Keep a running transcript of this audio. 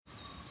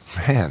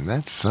Man,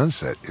 that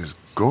sunset is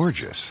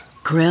gorgeous.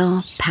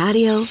 Grill,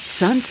 patio,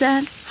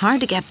 sunset.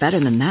 Hard to get better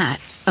than that.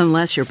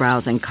 Unless you're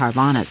browsing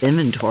Carvana's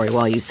inventory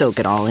while you soak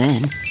it all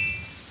in.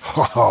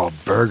 Oh,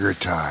 burger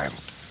time.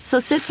 So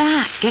sit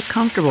back, get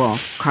comfortable.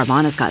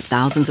 Carvana's got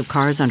thousands of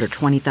cars under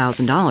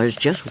 $20,000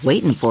 just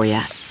waiting for you.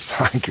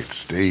 I could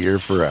stay here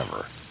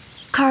forever.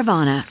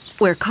 Carvana,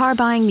 where car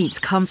buying meets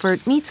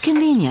comfort meets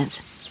convenience.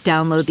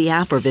 Download the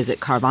app or visit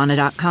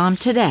Carvana.com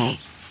today.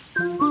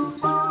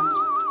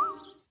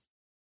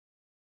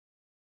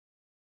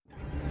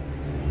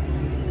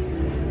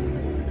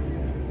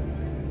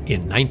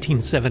 In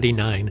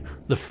 1979,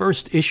 the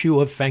first issue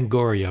of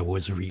Fangoria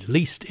was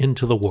released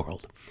into the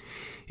world.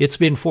 It's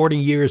been 40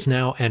 years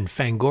now, and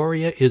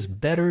Fangoria is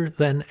better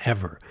than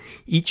ever,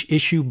 each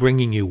issue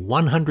bringing you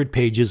 100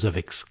 pages of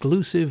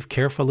exclusive,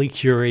 carefully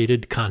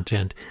curated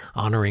content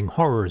honoring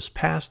horrors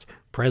past,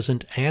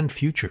 present, and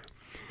future.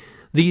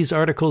 These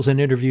articles and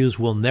interviews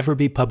will never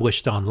be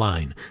published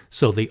online,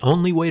 so the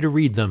only way to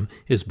read them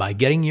is by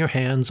getting your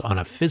hands on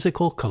a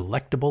physical,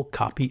 collectible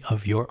copy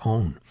of your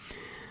own.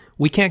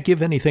 We can't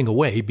give anything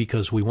away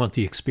because we want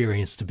the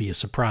experience to be a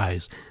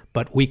surprise,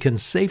 but we can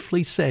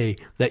safely say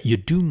that you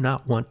do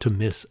not want to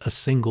miss a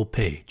single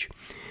page.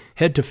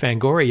 Head to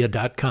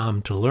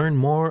Fangoria.com to learn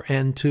more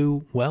and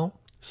to, well,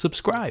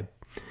 subscribe.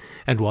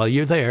 And while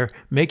you're there,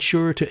 make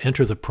sure to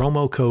enter the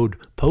promo code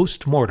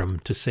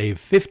POSTMORTEM to save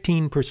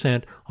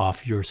 15%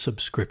 off your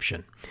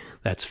subscription.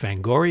 That's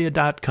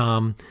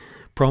Fangoria.com,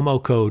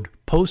 promo code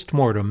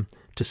POSTMORTEM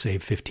to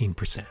save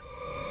 15%.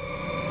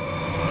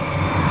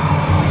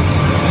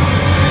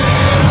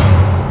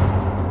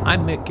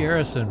 I'm Mick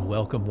Garrison.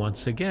 Welcome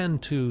once again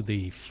to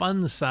the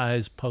Fun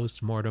Size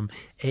Postmortem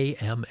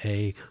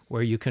AMA,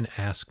 where you can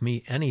ask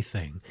me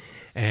anything.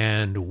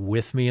 And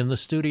with me in the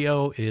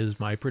studio is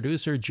my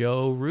producer,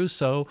 Joe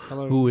Russo,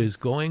 Hello. Who is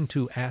going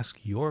to ask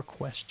your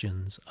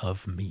questions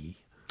of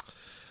me.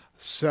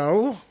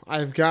 So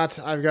I've got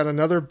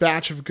another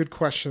batch of good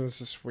questions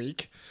this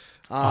week.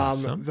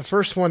 Awesome. The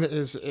first one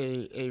is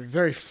a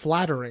very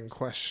flattering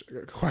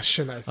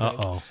question, I think.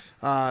 Uh-oh.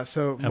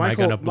 So Am I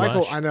gonna blush?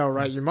 Michael, I know,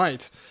 right? You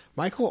might.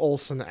 Michael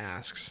Olson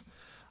asks,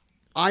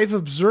 I've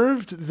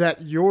observed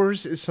that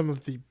yours is some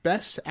of the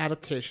best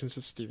adaptations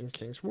of Stephen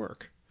King's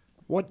work.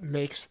 What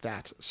makes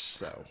that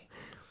so?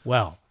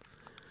 Well,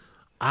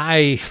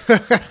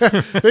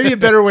 Maybe a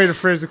better way to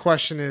phrase the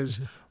question is,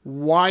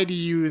 why do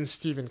you and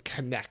Stephen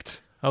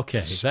connect?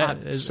 Okay, that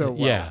is so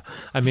well. Yeah.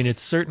 I mean,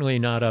 it's certainly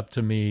not up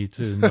to me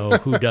to know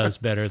who does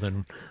better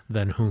than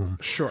whom.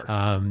 Sure.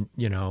 I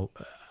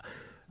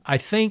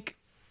think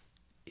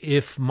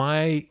if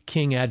my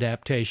King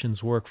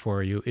adaptations work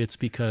for you, it's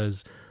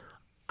because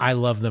I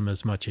love them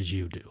as much as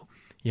you do.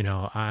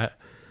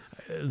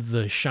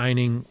 The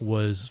Shining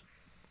was,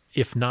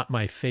 if not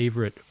my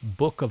favorite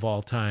book of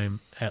all time,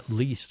 at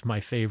least my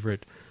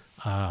favorite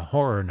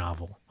horror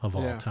novel of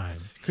all time.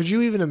 Could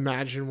you even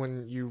imagine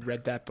when you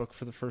read that book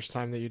for the first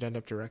time that you'd end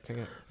up directing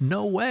it?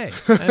 No way.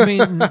 I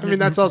mean,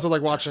 that's also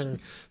like watching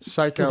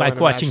Psycho. Like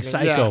watching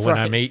Psycho when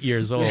right. I'm 8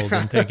 years old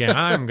and thinking,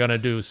 I'm going to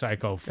do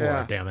Psycho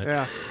 4, damn it.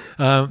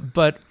 Yeah.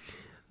 But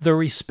the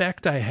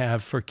respect I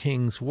have for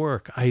King's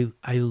work, I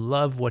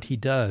love what he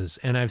does.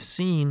 And I've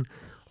seen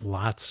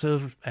lots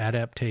of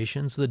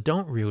adaptations that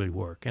don't really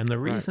work. And the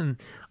reason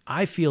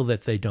I feel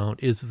that they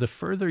don't is the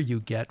further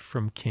you get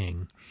from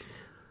King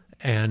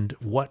and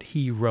what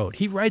he wrote.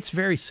 He writes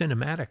very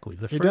cinematically.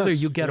 The further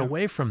you get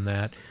away from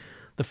that,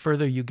 the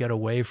further you get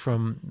away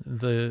from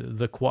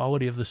the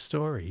quality of the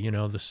story,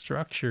 the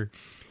structure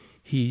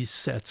he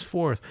sets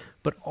forth,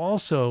 but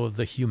also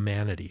the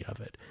humanity of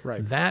it.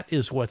 Right. That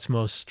is what's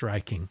most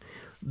striking.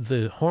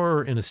 The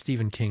horror in a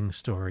Stephen King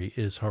story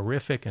is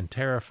horrific and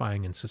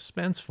terrifying and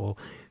suspenseful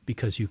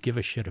because you give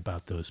a shit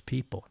about those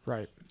people.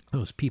 Right.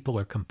 Those people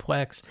are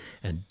complex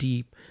and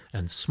deep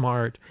and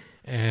smart,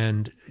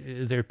 and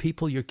they're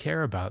people you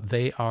care about.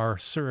 They are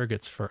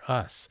surrogates for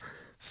us.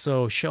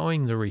 So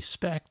showing the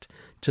respect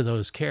to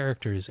those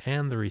characters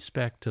and the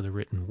respect to the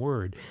written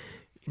word.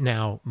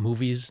 Now,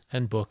 movies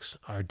and books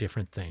are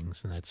different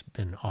things, and that's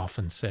been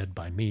often said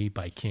by me,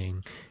 by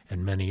King,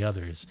 and many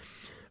others.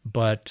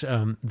 But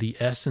the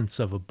essence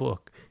of a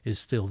book is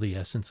still the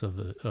essence of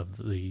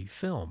the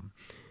film.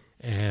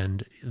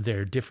 And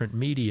they're different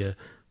media,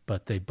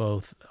 but they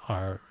both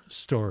are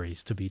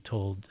stories to be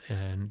told,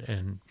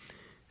 and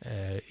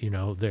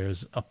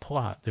there's a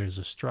plot, there's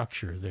a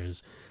structure,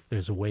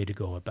 there's a way to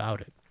go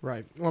about it.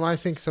 Right. Well, I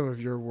think some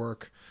of your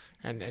work,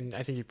 and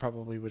I think you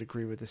probably would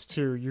agree with this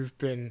too, you've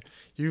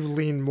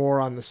leaned more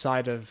on the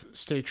side of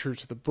stay true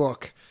to the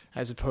book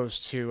as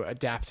opposed to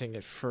adapting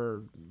it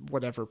for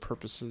whatever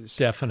purposes.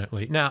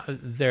 Definitely. Now,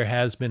 there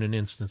has been an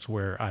instance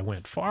where I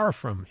went far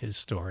from his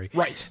story.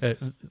 Right.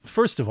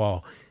 First of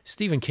all,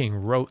 Stephen King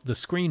wrote the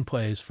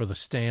screenplays for The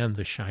Stand,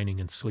 The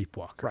Shining, and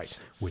Sleepwalkers, right,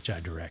 which I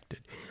directed.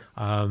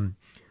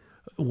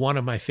 One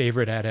of my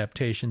favorite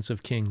adaptations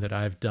of King that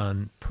I've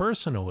done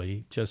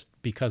personally, just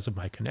because of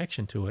my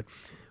connection to it,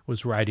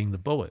 was Riding the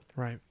Bullet.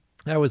 Right.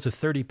 That was a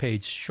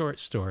 30-page short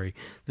story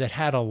that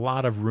had a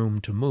lot of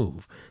room to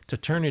move. To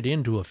turn it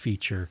into a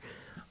feature,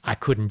 I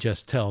couldn't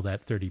just tell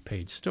that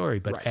 30-page story,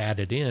 but Right.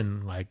 added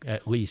in like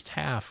at least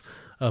half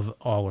of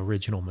all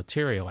original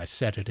material. I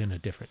set it in a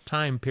different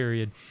time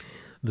period.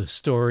 The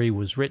story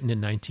was written in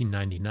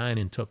 1999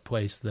 and took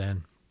place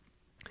then.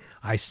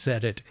 I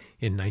set it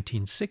in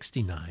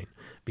 1969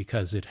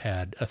 because it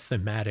had a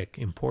thematic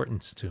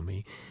importance to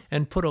me,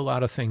 and put a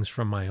lot of things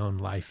from my own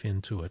life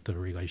into it. The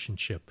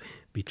relationship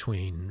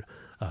between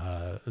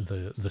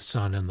the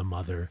son and the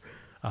mother,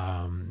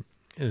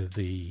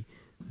 the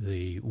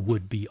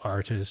would-be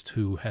artist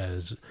who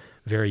has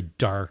very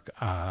dark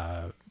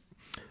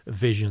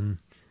vision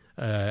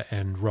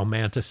and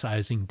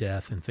romanticizing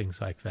death and things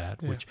like that,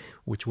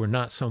 which were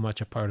not so much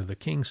a part of the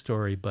King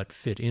story, but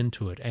fit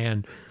into it,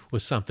 and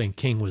was something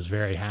King was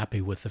very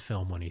happy with the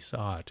film when he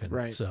saw it. And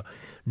Right. so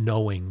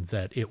knowing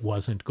that it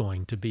wasn't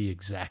going to be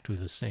exactly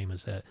the same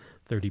as that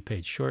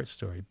 30-page short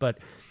story. But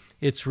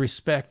it's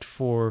respect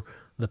for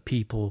the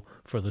people,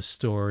 for the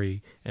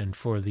story, and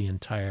for the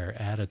entire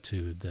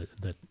attitude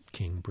that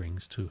King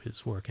brings to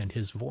his work and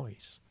his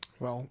voice.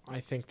 Well, I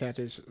think that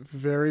is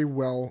very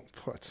well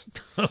put.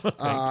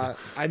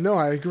 I know,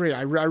 I agree.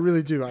 I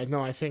really do.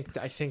 I think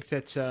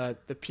that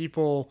the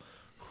people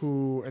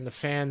who and the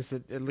fans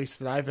that at least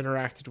that I've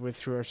interacted with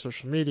through our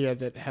social media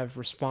that have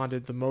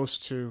responded the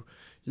most to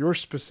your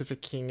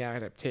specific King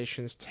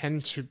adaptations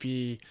tend to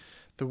be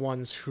the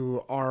ones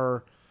who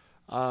are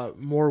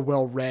more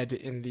well read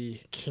in the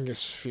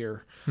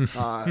Kingosphere.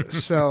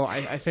 So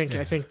I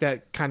think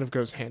that kind of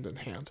goes hand in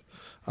hand.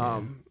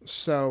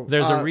 So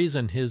There's a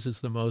reason his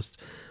is the most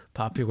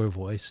popular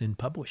voice in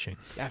publishing.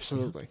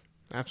 Absolutely.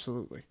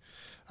 Absolutely.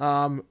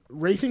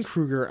 Rathan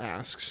Kruger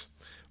asks,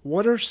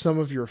 what are some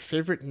of your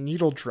favorite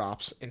needle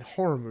drops in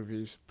horror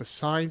movies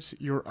besides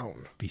your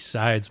own?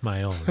 Besides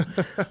my own.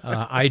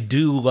 I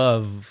do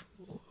love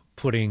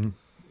putting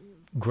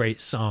great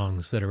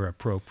songs that are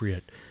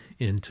appropriate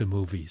into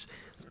movies.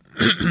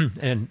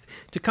 And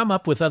to come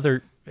up with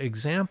other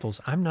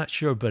examples, I'm not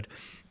sure, but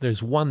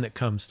there's one that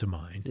comes to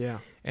mind. Yeah.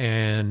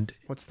 And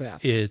What's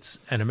that? it's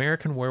An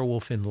American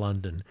Werewolf in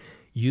London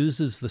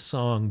uses the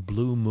song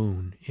Blue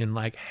Moon in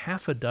like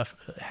half a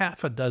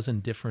dozen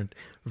different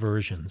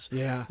versions,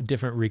 Yeah.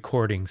 different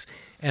recordings,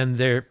 and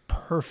they're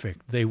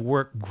perfect. They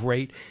work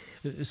great.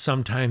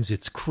 Sometimes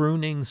it's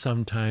crooning,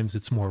 sometimes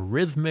it's more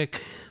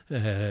rhythmic,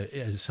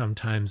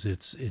 sometimes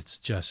it's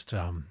just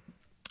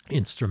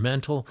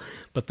instrumental.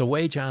 But the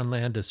way John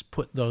Landis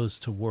put those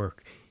to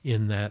work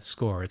in that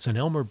score, it's an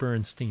Elmer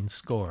Bernstein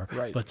score,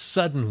 Right. but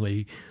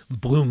suddenly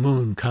Blue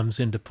Moon comes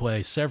into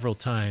play several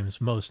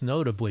times, most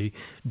notably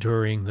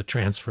during the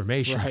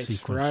transformation Right,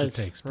 sequence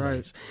that takes place.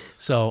 right.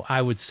 So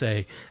I would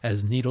say,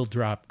 as needle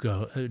drops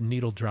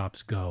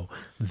go,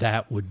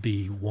 that would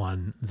be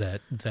one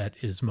that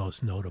is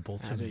most notable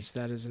to me.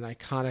 That is an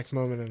iconic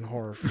moment in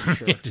horror for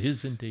sure. It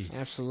is indeed.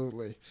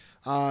 Absolutely.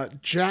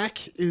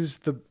 Jack is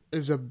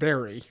a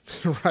berry,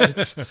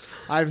 right?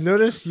 I've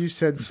noticed you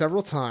said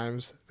several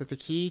times that the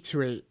key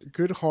to a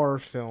good horror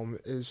film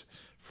is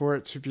for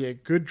it to be a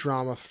good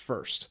drama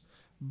first.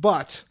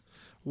 But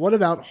what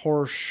about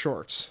horror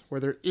shorts, where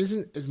there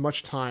isn't as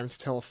much time to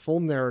tell a full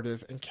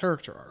narrative and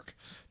character arc?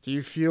 Do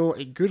you feel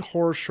a good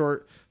horror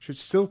short should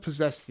still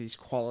possess these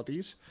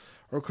qualities,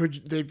 or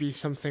could they be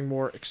something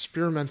more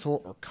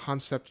experimental or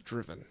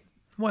concept-driven?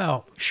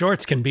 Well,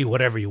 shorts can be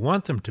whatever you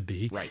want them to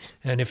be. Right.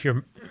 And if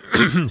you're,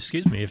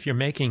 if you're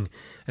making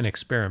an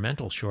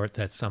experimental short,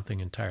 that's something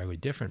entirely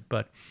different.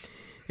 But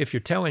if you're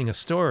telling a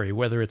story,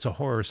 whether it's a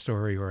horror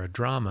story or a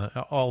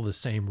drama, all the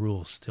same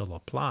rules still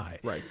apply.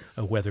 Right.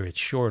 Whether it's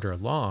short or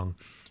long,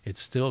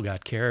 it's still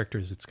got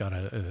characters. It's got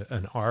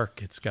an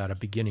arc. It's got a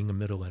beginning, a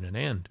middle, and an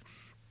end.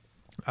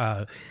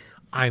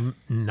 I'm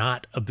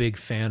not a big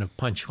fan of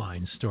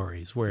punchline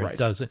stories where Right. it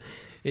doesn't.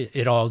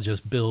 It all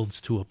just builds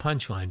to a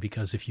punchline,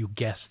 because if you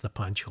guess the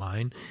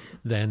punchline,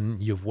 then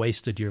you've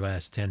wasted your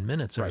last 10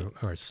 minutes Right.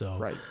 or so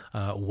Right.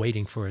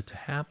 waiting for it to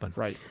happen.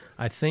 Right.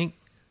 I think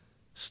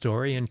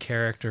story and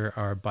character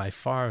are by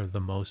far the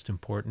most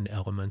important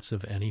elements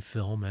of any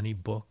film, any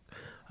book.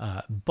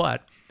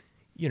 But,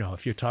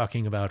 if you're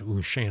talking about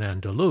Un Chien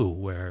Andalou,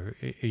 where,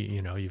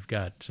 you've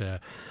got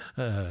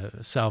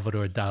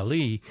Salvador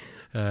Dali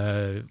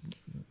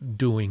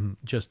doing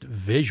just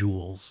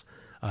visuals,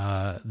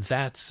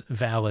 that's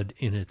valid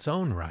in its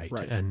own right,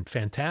 Right. and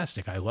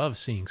fantastic. I love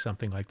seeing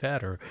something like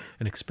that, or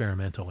an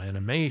experimental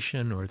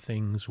animation, or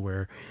things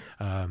where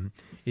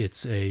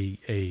it's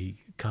a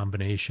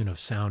combination of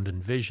sound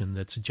and vision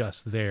that's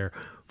just there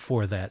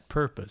for that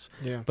purpose.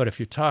 Yeah. But if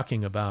you're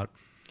talking about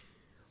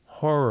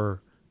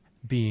horror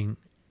being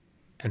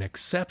an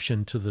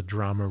exception to the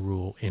drama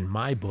rule, in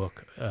my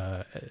book,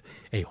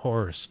 a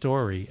horror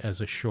story as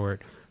a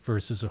short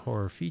versus a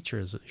horror feature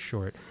as a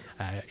short,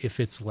 if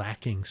it's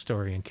lacking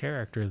story and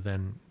character,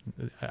 then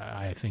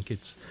I think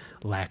it's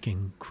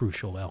lacking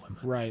crucial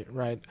elements. Right.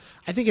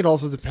 I think it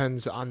also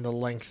depends on the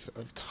length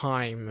of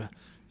time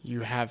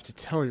you have to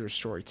tell your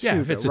story too. Yeah,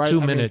 if it's a right?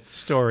 2-minute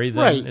story,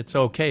 then right. it's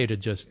okay to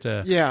just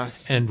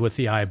end with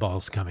the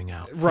eyeballs coming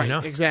out. Right, you know?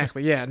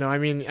 Exactly. Yeah, no, I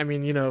mean,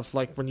 if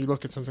like when you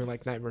look at something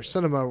like Nightmare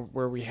Cinema,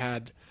 where we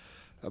had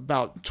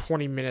about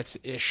 20 minutes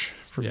ish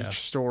for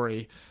each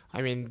story.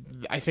 I mean,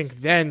 I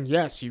think then,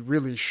 yes, you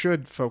really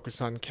should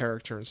focus on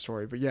character and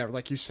story. But yeah,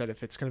 like you said,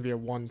 if it's going to be a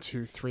 1,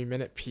 2, 3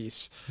 minute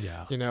piece,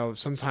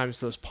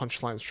 sometimes those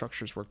punchline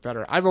structures work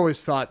better. I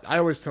always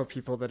tell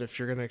people that if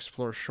you're going to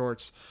explore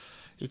shorts,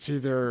 it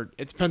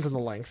depends on the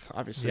length,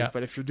 obviously.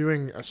 But if you're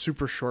doing a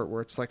super short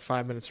where it's like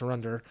 5 minutes or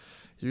under,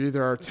 you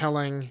either are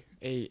telling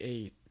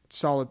a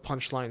solid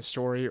punchline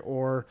story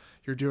or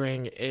you're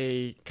doing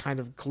a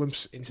kind of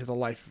glimpse into the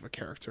life of a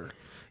character.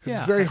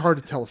 It's very hard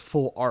to tell a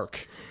full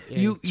arc.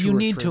 You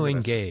need to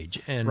minutes.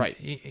 engage, and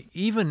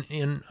even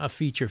in a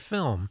feature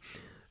film,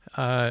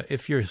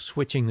 if you're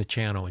switching the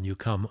channel and you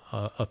come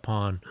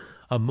upon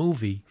a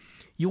movie,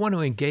 you want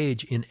to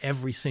engage in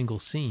every single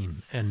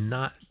scene and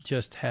not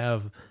just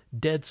have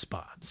dead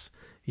spots.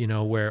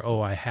 Where,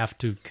 I have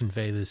to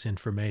convey this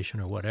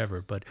information or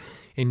whatever, but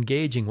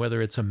engaging,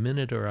 whether it's a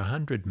minute or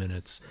 100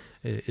 minutes,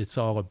 it's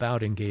all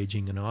about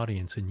engaging an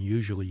audience, and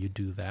usually you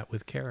do that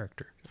with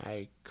character.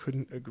 I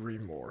couldn't agree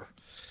more.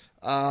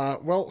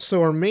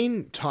 So our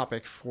main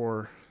topic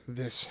for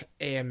this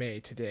AMA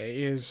today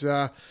is,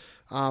 we've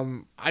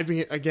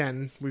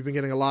been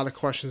getting a lot of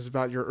questions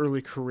about your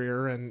early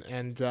career,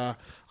 and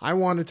I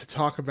wanted to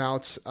talk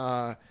about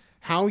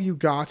how you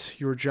got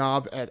your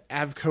job at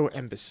Avco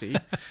Embassy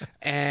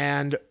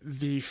and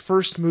the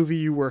first movie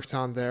you worked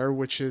on there,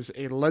 which is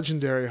a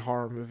legendary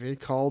horror movie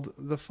called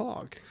The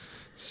Fog.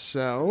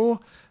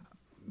 So,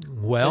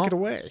 take it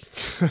away.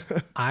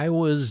 I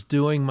was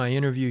doing my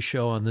interview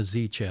show on the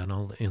Z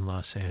Channel in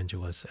Los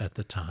Angeles at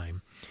the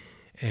time,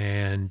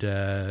 and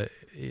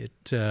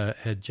it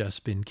had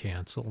just been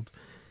canceled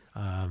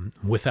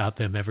without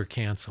them ever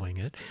canceling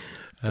it.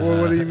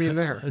 Well, what do you mean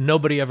there?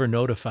 Nobody ever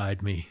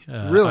notified me.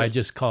 Really? I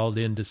just called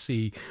in to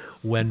see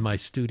when my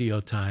studio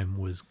time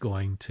was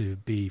going to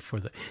be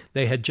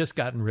they had just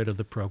gotten rid of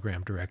the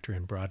program director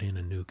and brought in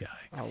a new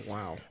guy. Oh,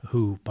 wow.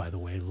 Who, by the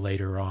way,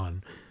 later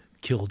on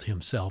killed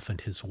himself and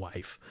his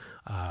wife.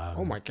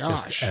 Oh, my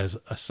gosh. Just as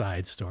a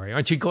side story.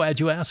 Aren't you glad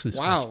you asked this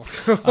Wow.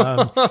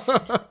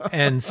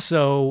 And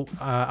so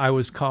I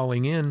was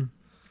calling in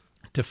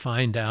to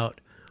find out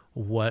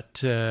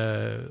what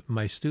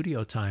my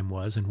studio time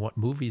was and what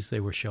movies they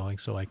were showing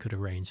so I could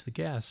arrange the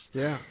guests.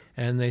 Yeah.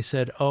 And they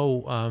said,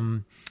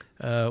 we're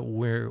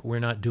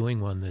not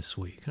doing one this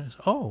week. And I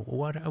said,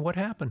 what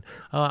happened?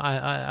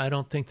 I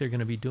don't think they're going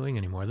to be doing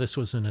anymore. This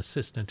was an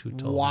assistant who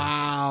told me.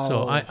 Wow.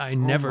 So I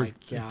never, my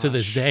to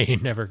this gosh. day,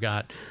 never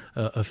got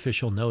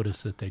official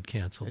notice that they'd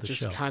canceled the show.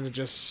 It just kind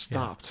of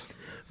stopped. Yeah.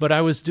 But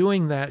I was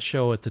doing that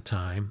show at the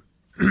time,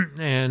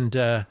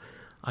 and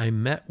I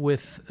met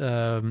with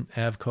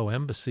Avco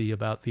Embassy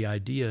about the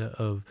idea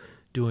of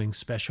doing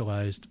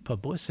specialized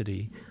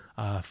publicity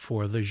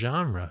for the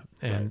genre.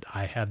 And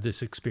I had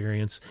this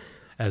experience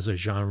as a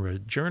genre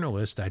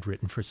journalist. I'd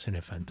written for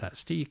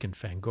Cinefantastique and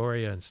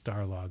Fangoria and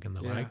Starlog and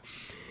the like.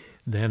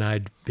 Then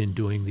I'd been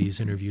doing these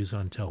interviews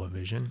on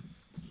television.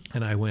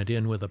 And I went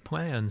in with a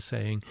plan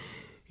saying,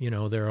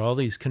 there are all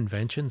these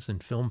conventions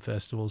and film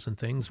festivals and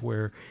things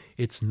where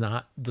it's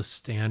not the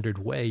standard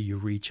way you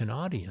reach an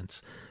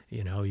audience.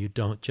 You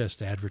don't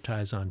just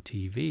advertise on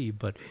TV,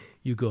 but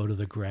you go to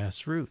the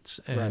grassroots.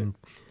 And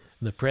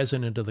the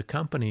president of the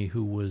company,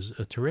 who was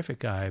a terrific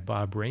guy,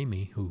 Bob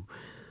Ramey, who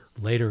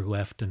later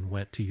left and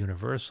went to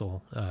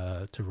Universal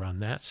to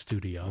run that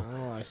studio.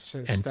 Oh, I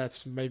sense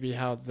that's maybe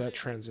how that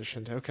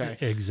transitioned. Okay.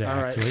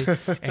 Exactly. All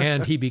right.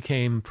 And he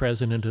became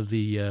president of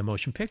the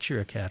Motion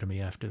Picture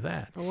Academy after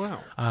that. Oh,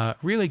 wow.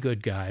 Really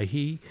good guy.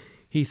 He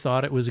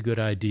thought it was a good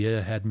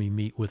idea, had me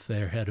meet with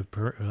their head of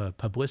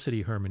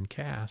publicity, Herman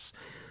Cass,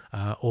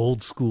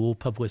 old school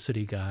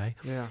publicity guy.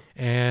 Yeah.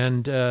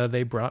 And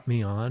they brought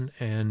me on,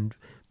 and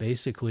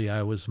basically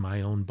I was my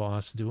own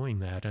boss doing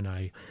that, and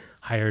I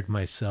hired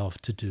myself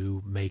to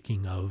do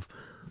making of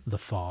The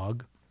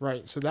Fog.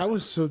 Right. So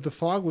The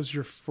Fog was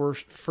your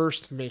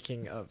first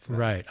making of that.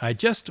 Right.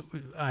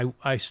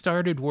 I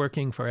started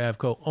working for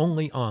Avco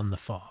only on The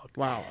Fog.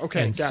 Wow.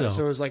 Okay. And Got it.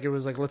 So it was like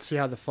let's see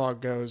how The Fog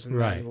goes. And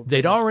right. Then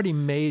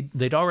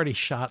They'd already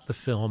shot the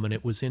film, and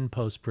it was in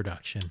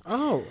post-production.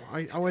 Oh,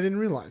 I didn't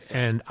realize that.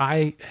 And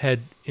I had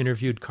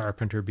interviewed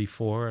Carpenter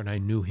before, and I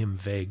knew him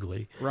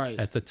vaguely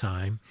at the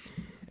time.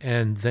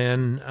 And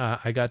then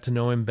I got to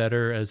know him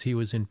better as he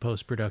was in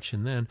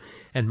post-production then.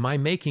 And my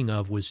making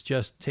of was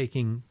just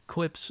taking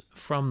clips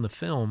from the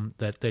film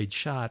that they'd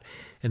shot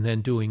and then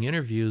doing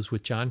interviews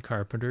with John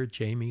Carpenter,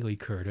 Jamie Lee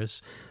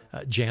Curtis,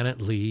 Janet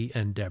Leigh,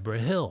 and Deborah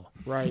Hill.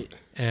 Right.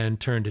 And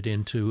turned it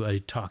into a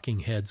Talking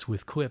Heads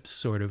with Quips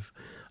sort of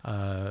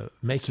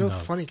making It's so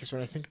funny because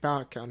when I think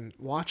back on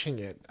watching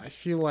it, I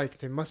feel like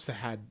they must have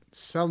had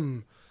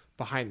some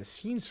behind the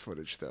scenes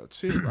footage though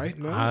too, right?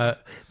 No,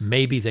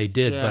 maybe they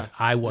did, but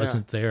I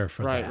wasn't there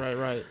for that.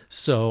 Right.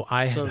 So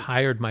I had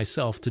hired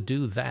myself to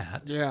do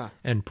that,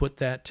 and put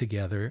that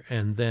together.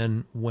 And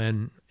then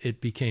when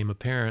it became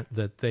apparent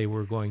that they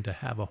were going to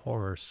have a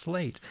horror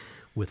slate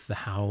with The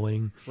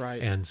Howling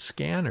and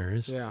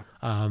Scanners,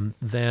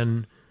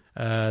 then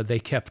they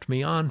kept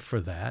me on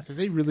for that. Because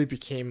they really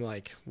became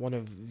like one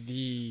of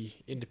the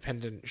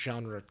independent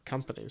genre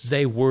companies.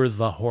 They were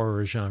the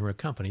horror genre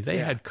company. They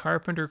had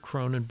Carpenter,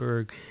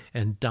 Cronenberg,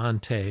 and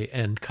Dante,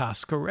 and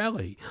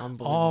Coscarelli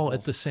all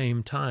at the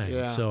same time.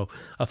 Yeah. So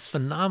a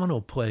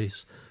phenomenal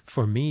place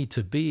for me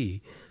to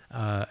be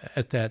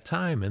at that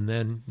time. And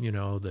then,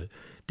 the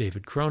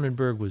David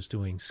Cronenberg was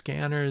doing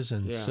Scanners,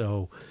 and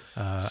so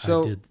I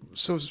did.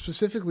 So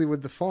specifically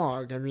with The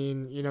Fog, I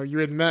mean, you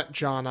had met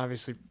John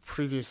obviously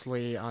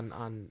previously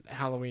on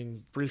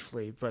Halloween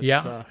briefly, but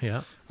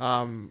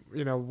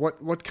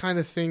what kind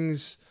of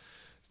things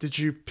did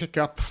you pick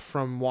up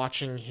from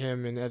watching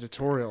him in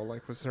editorial?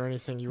 Like, was there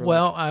anything you were?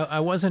 Well, I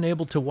wasn't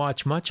able to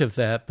watch much of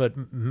that,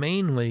 but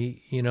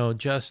mainly,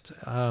 just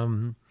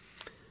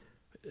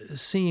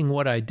seeing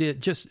what I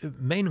did. Just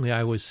mainly,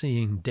 I was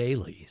seeing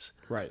dailies.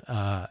 Right.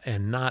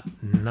 And not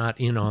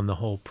in on the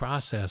whole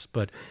process,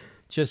 but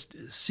just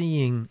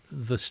seeing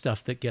the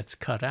stuff that gets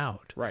cut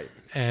out. Right.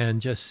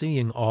 And just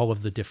seeing all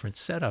of the different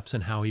setups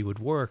and how he would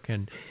work,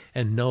 and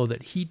know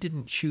that he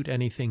didn't shoot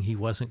anything he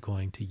wasn't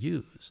going to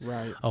use.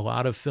 Right. A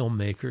lot of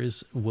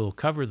filmmakers will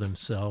cover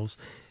themselves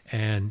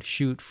and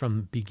shoot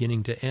from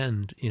beginning to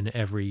end in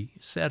every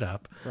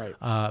setup. Right.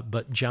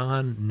 But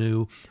John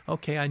knew,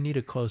 okay, I need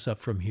a close-up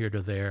from here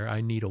to there. I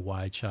need a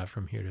wide shot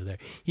from here to there.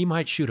 He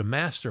might shoot a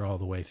master all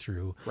the way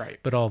through,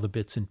 but all the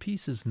bits and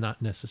pieces,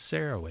 not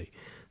necessarily.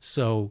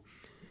 So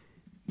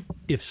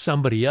if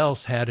somebody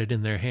else had it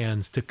in their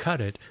hands to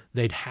cut it,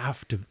 they'd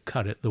have to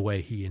cut it the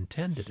way he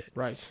intended it.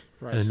 Right.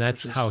 And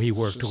that's how he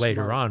worked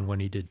later smart. on when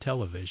he did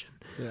television.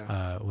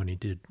 Yeah. When he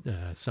did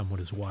Someone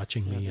Is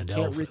Watching Me and Elvis.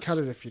 You can't recut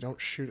it if you don't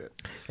shoot it.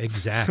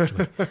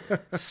 Exactly.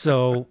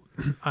 So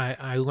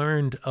I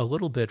learned a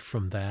little bit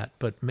from that,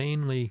 but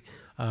mainly,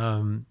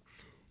 the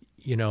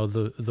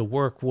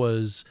work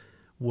was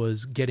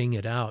getting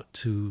it out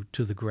to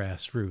the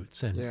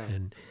grassroots,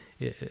 and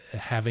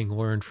having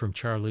learned from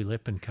Charlie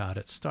Lippincott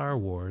at Star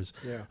Wars,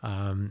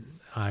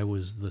 I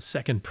was the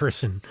second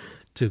person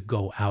to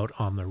go out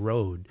on the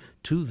road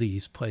to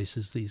these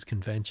places, these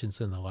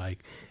conventions and the like,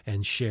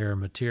 and share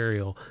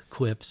material,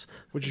 clips.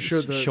 Would you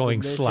show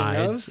showing the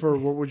slides? Or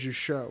what would you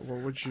show? What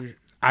would you?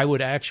 I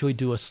would actually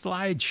do a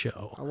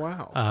slideshow. Oh,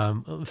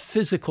 wow.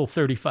 Physical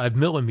 35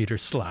 millimeter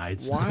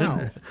slides.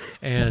 Wow.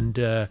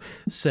 And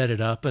set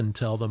it up and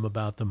tell them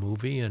about the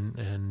movie,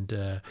 and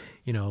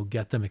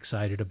get them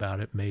excited about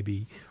it.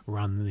 Maybe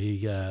run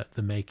the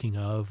making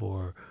of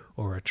or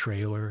a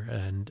trailer,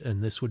 and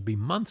this would be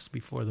months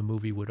before the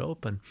movie would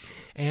open.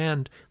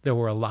 And there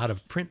were a lot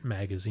of print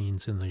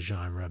magazines in the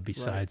genre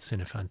besides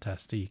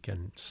Cinefantastique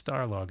and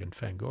Starlog and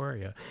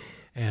Fangoria,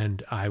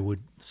 and I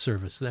would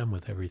service them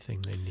with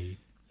everything they need.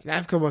 And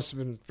Avco must have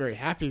been very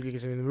happy,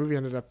 because the movie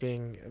ended up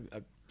being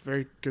a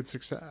very good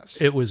success.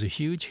 It was a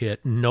huge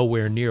hit,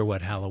 nowhere near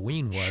what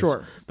Halloween was.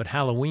 Sure. But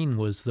Halloween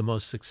was the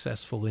most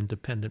successful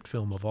independent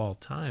film of all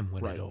time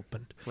when it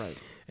opened. Right.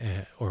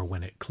 Or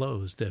when it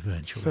closed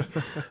eventually.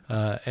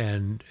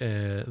 And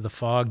The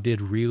Fog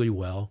did really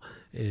well.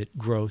 It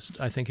grossed,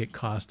 I think it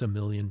cost $1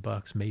 million,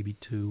 maybe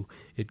 $2 million.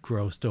 It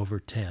grossed over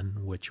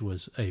 10, which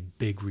was a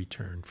big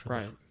return for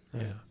them.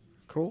 Right. Yeah.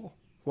 Cool.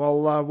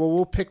 Well,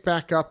 we'll pick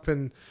back up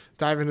and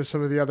dive into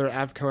some of the other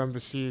Avco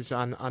embassies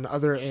on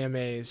other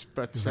AMAs,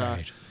 but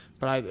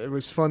it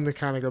was fun to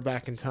kind of go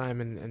back in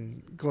time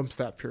and glimpse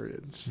that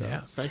period.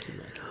 So thank you,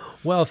 Mick.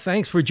 Well,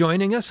 thanks for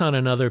joining us on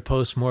another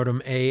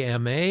Postmortem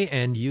AMA,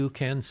 and you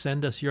can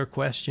send us your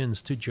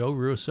questions to Joe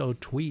Russo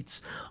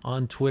Tweets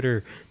on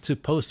Twitter, to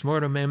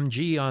Postmortem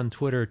MG on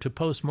Twitter, to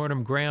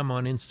Postmortem Graham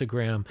on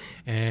Instagram,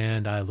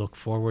 and I look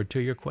forward to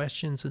your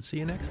questions, and see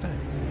you next time.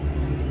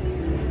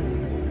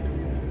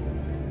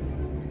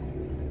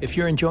 If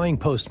you're enjoying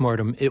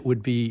Postmortem, it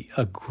would be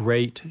a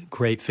great,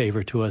 great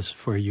favor to us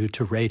for you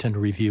to rate and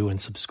review and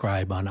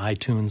subscribe on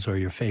iTunes or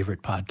your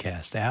favorite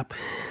podcast app.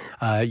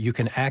 You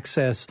can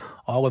access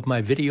all of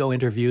my video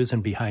interviews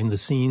and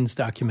behind-the-scenes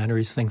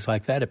documentaries, things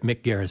like that, at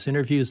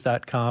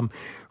mickgarrisinterviews.com.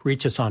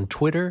 Reach us on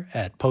Twitter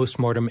at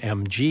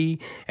PostmortemMG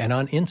and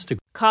on Instagram.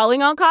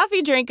 Calling all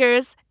coffee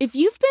drinkers. If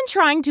you've been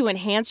trying to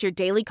enhance your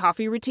daily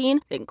coffee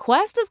routine, then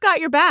Quest has got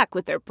your back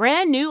with their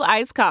brand new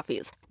iced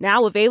coffees.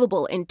 Now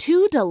available in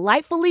 2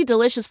 delightfully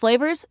delicious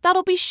flavors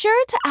that'll be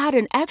sure to add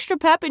an extra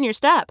pep in your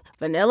step: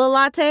 vanilla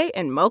latte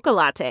and mocha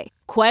latte.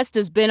 Quest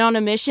has been on a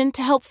mission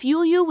to help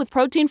fuel you with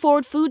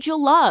protein-forward foods you'll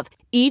love.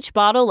 Each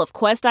bottle of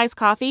Quest iced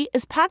coffee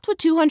is packed with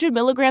 200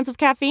 milligrams of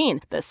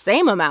caffeine, the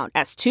same amount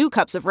as 2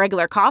 cups of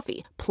regular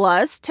coffee,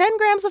 plus 10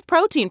 grams of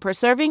protein per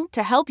serving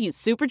to help you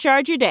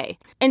supercharge your day.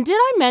 And did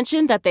I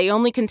mention that they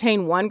only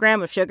contain 1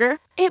 gram of sugar?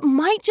 It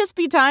might just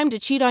be time to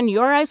cheat on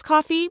your iced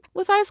coffee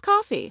with iced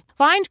coffee.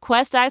 Find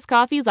Quest iced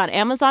coffees on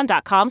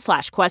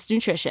Amazon.com/Quest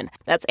Nutrition.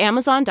 That's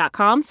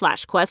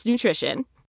Amazon.com/Quest Nutrition.